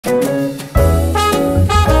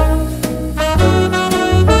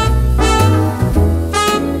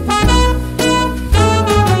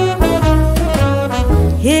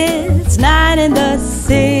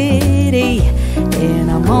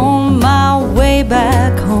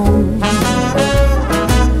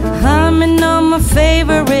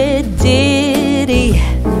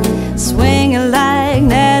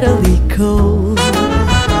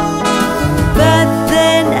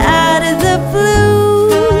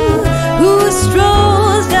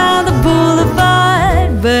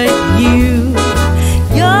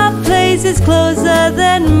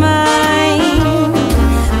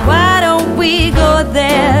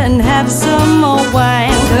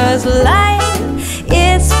'cause life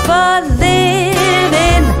is for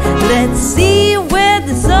living. Let's see where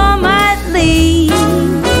this all might lead.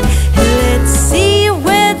 Let's see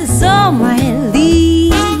where this all might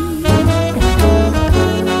lead.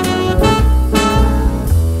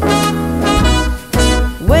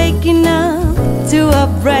 Waking up to a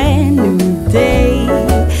brand new day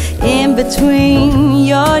in between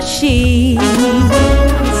your sheets,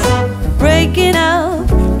 breaking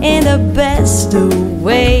up in the best of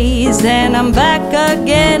ways, and I'm back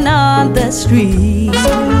again on the street.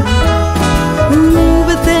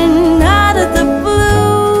 But then out of the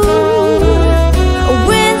blue, a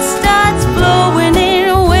wind starts blowing in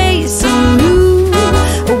ways so new.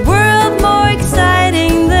 A world more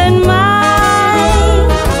exciting than mine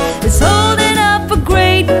is holding up a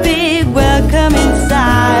great big welcoming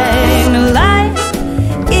sign. Life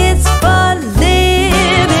is for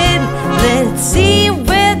living. Let's see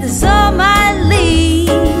where this all might lead.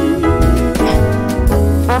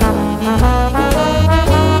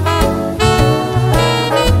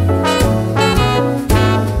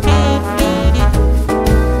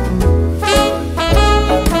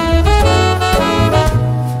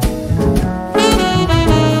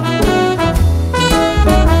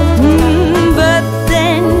 But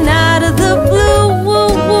then out of the blue,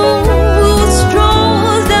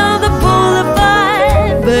 strolls down the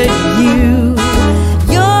boulevard. But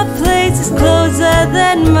your place is closer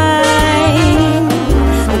than mine.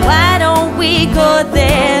 Why don't we go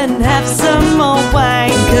there and have some more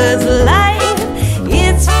wine?